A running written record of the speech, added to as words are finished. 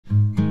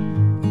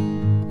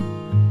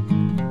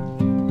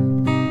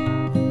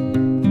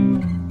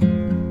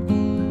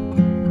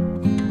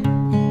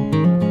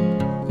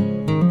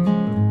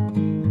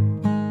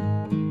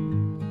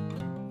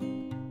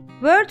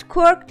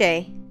QUARK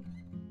Day.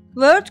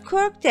 World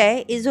QUARK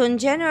Day is on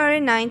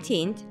January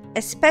 19th,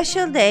 a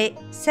special day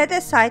set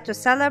aside to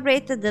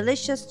celebrate the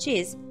delicious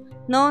cheese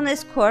known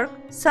as quark,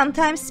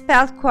 sometimes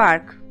spelled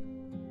quark.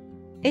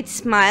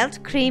 It's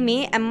mild,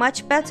 creamy, and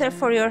much better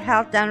for your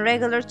health than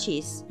regular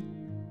cheese.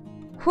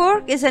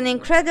 Quark is an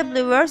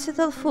incredibly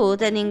versatile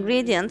food and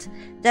ingredient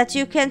that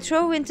you can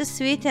throw into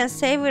sweet and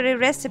savory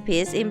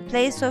recipes in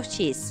place of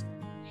cheese.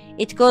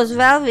 It goes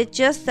well with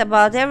just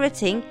about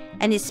everything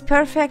and is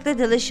perfectly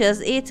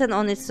delicious eaten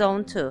on its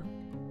own too.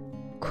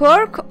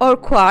 Quark or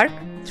quark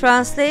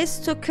translates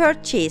to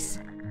curd cheese.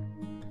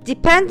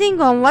 Depending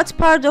on what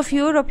part of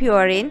Europe you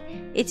are in,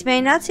 it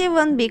may not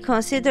even be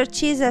considered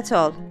cheese at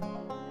all.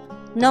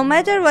 No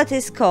matter what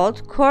it's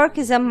called, quark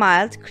is a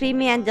mild,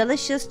 creamy and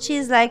delicious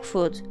cheese-like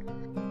food.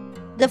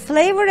 The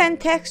flavor and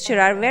texture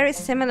are very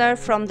similar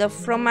from the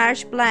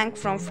fromage blanc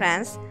from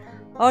France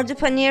or the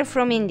paneer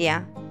from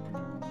India.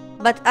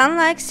 But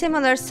unlike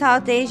similar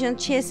South Asian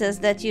cheeses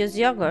that use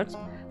yogurt,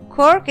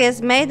 quark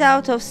is made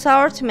out of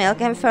soured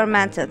milk and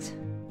fermented.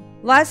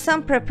 While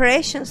some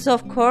preparations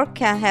of quark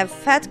can have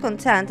fat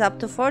content up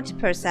to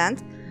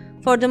 40%,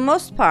 for the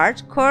most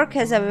part, quark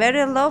has a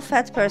very low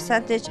fat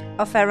percentage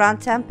of around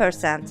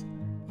 10%.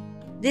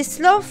 This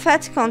low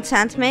fat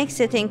content makes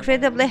it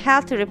incredibly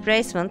healthy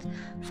replacement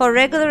for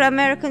regular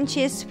American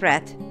cheese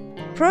spread.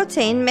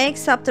 Protein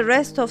makes up the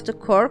rest of the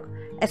quark,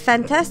 a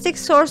fantastic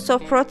source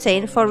of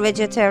protein for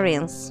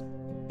vegetarians.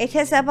 It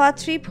has about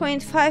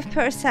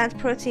 3.5%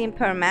 protein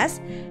per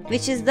mass,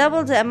 which is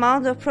double the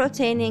amount of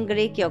protein in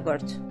Greek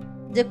yogurt.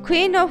 The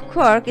queen of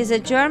quark is a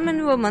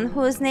German woman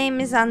whose name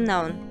is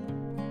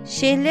unknown.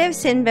 She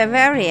lives in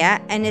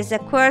Bavaria and is a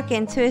quark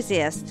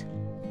enthusiast.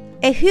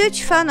 A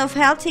huge fan of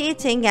healthy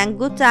eating and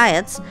good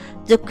diets,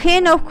 the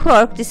queen of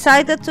quark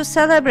decided to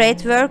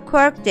celebrate World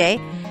QUARK Day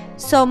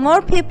so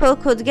more people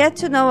could get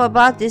to know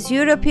about this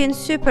European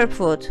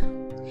superfood.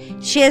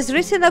 She has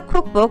written a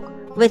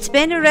cookbook with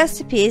many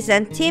recipes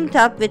and teamed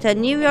up with a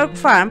New York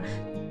farm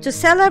to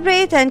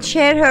celebrate and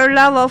share her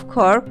love of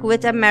quark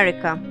with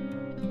America.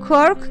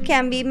 Quark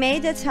can be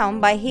made at home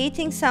by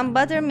heating some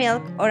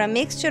buttermilk or a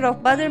mixture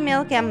of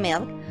buttermilk and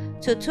milk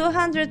to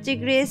 200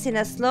 degrees in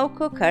a slow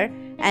cooker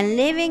and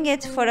leaving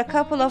it for a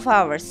couple of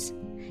hours.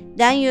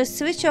 Then you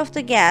switch off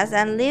the gas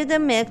and leave the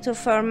milk to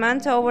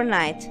ferment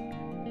overnight.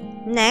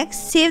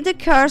 Next, sieve the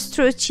curds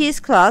through a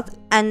cheesecloth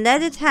and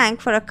let it hang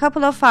for a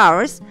couple of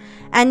hours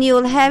and you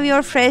will have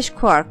your fresh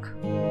quark.